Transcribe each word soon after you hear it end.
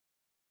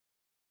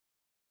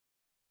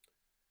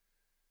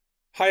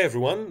Hi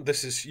everyone,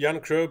 this is Jan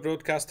Crow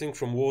broadcasting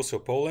from Warsaw,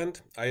 Poland.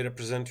 I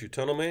represent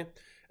Eutonomy,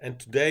 and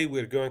today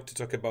we're going to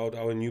talk about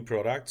our new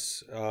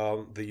products,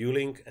 the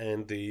euLINK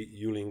and the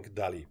euLINK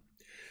DALI.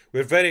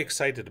 We're very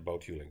excited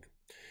about euLINK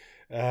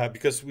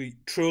because we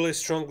truly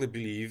strongly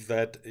believe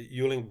that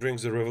euLINK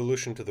brings a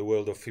revolution to the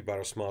world of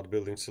FIBARO Smart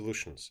Building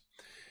solutions.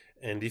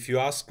 And if you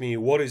ask me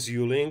what is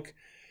euLINK,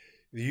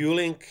 the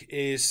euLINK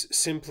is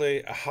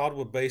simply a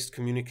hardware-based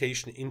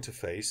communication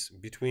interface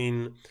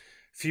between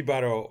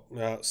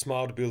FIBARO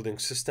Smart Building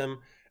system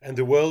and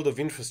the world of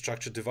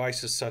infrastructure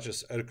devices such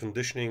as air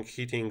conditioning,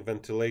 heating,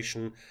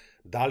 ventilation,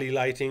 DALI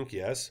lighting,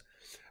 yes,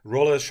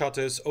 roller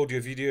shutters,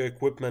 audio-video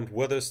equipment,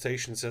 weather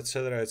stations,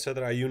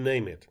 etc., you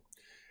name it.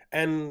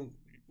 And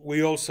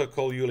we also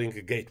call euLINK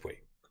a gateway.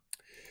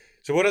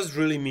 So what does it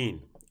really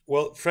mean?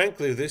 Well,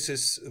 frankly, this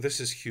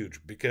is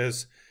huge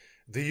because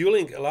the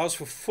euLINK allows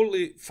for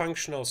fully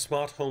functional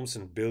smart homes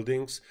and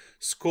buildings,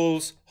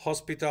 schools,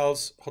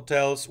 hospitals,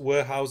 hotels,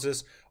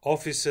 warehouses,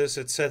 offices,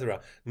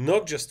 etc.,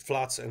 not just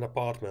flats and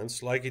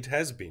apartments like it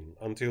has been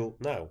until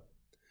now.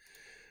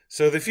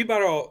 So the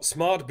FIBARO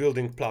Smart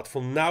Building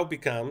platform now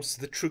becomes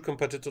the true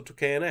competitor to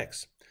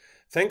KNX.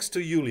 Thanks to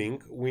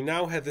euLINK, we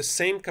now have the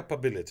same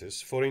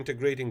capabilities for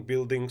integrating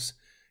buildings,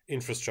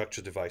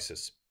 infrastructure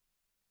devices.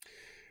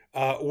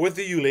 With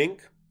the euLINK,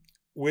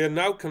 we are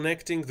now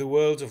connecting the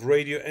worlds of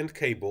radio and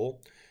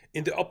cable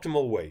in the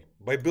optimal way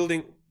by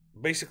building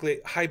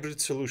basically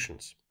hybrid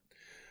solutions.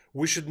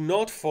 We should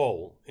not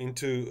fall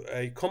into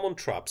a common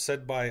trap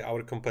set by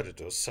our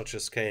competitors, such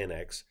as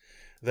KNX,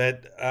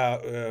 that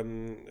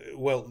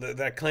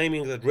they're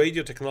claiming that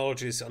radio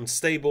technology is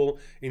unstable,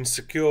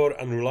 insecure,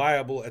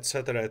 unreliable,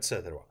 etc.,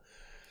 etc.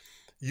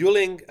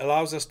 euLINK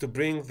allows us to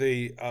bring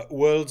the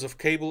worlds of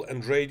cable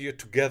and radio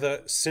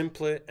together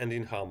simply and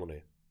in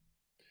harmony.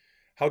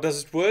 How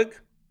does it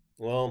work?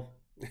 Well,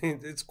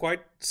 it's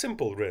quite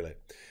simple, really.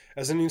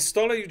 As an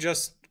installer, you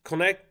just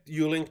connect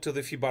euLINK to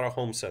the FIBARO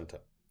Home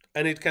Center,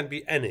 and it can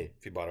be any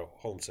FIBARO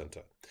Home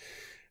Center.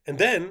 And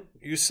then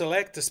you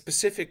select a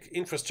specific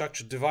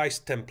infrastructure device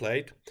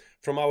template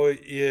from our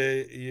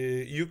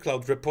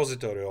uCloud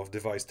repository of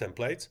device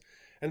templates,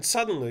 and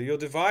suddenly your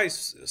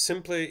device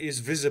simply is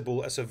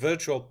visible as a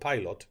virtual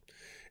pilot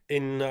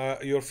in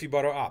your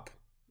FIBARO app.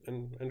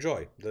 And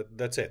enjoy.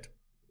 That's it.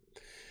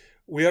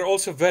 We are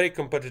also very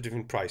competitive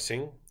in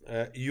pricing.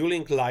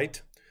 euLINK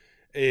Lite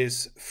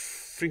is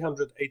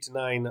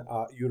 389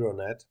 euro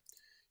net.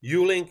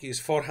 euLINK is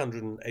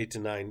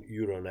 489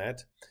 euro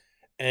net.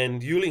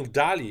 And euLINK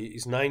DALI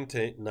is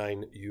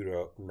 99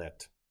 euro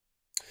net.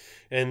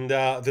 And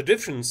the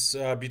difference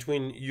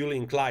between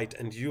euLINK Lite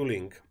and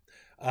euLINK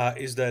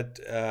is that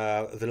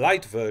the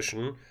Lite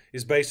version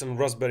is based on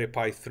Raspberry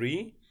Pi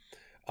 3.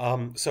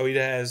 So it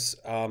has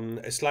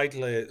a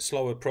slightly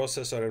slower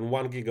processor and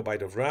 1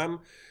 GB of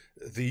RAM.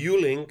 The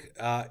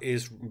euLINK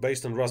is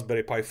based on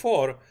Raspberry Pi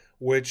 4,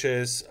 which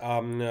is 2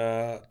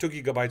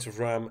 GB of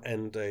RAM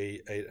and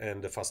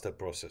a faster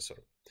processor.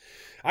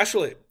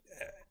 Actually,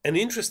 an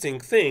interesting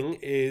thing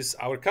is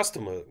our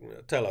customer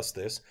tell us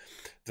this,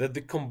 that the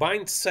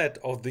combined set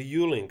of the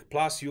euLINK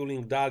plus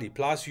euLINK DALI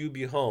plus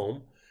UB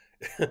Home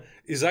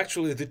is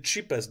actually the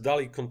cheapest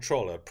DALI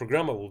controller,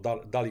 programmable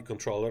DALI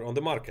controller on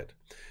the market.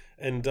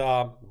 And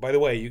by the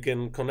way, you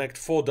can connect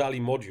 4 DALI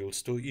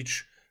modules to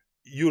each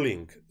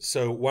euLINK.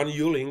 So one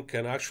euLINK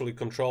can actually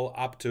control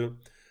up to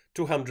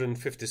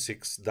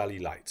 256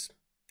 DALI lights.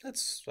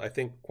 That's, I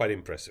think, quite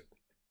impressive.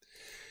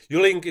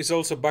 euLINK is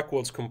also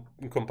backwards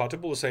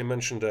compatible, as I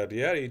mentioned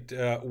earlier. It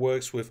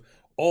works with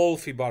all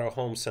FIBARO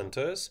home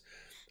centers,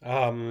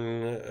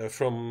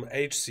 from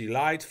HC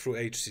Lite through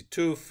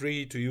HC2,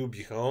 3 to UB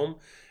Home.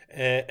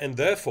 And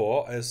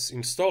therefore, as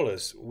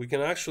installers, we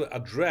can actually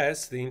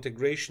address the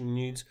integration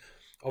needs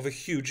of a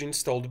huge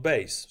installed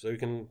base. So you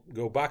can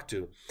go back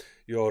to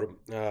your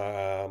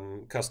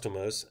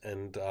customers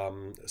and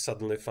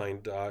suddenly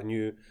find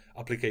new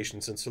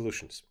applications and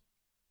solutions.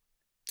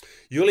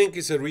 euLINK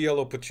is a real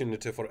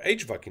opportunity for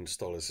HVAC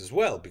installers as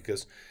well,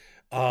 because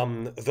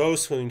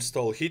those who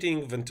install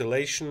heating,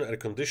 ventilation, air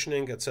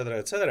conditioning,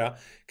 etc.,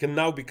 can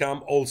now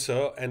become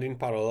also and in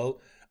parallel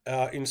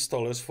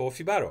installers for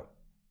FIBARO.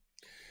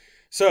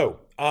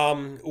 So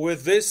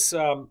with this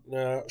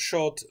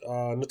short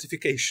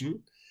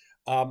notification,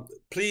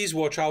 please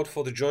watch out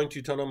for the joint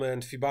Eutonomy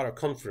and FIBARO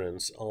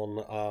conference on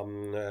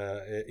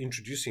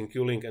introducing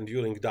euLINK and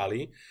euLINK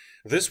DALI.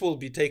 This will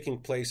be taking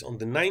place on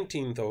the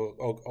 19th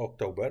of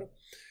October.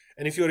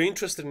 And if you're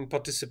interested in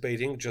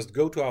participating, just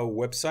go to our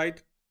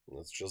website,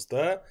 that's just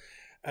there,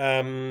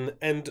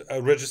 and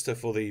register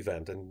for the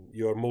event. And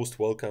you're most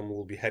welcome.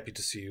 We'll be happy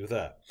to see you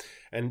there.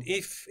 And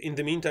if in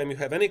the meantime you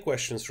have any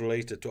questions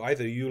related to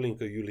either euLINK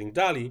or euLINK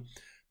DALI,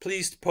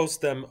 please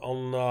post them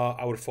on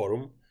our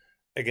forum.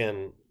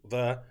 Again,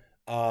 there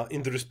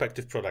in the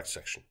respective product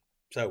section.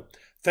 So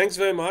thanks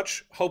very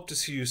much. Hope to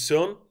see you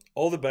soon.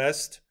 All the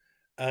best,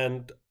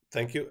 and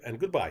thank you and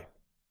goodbye.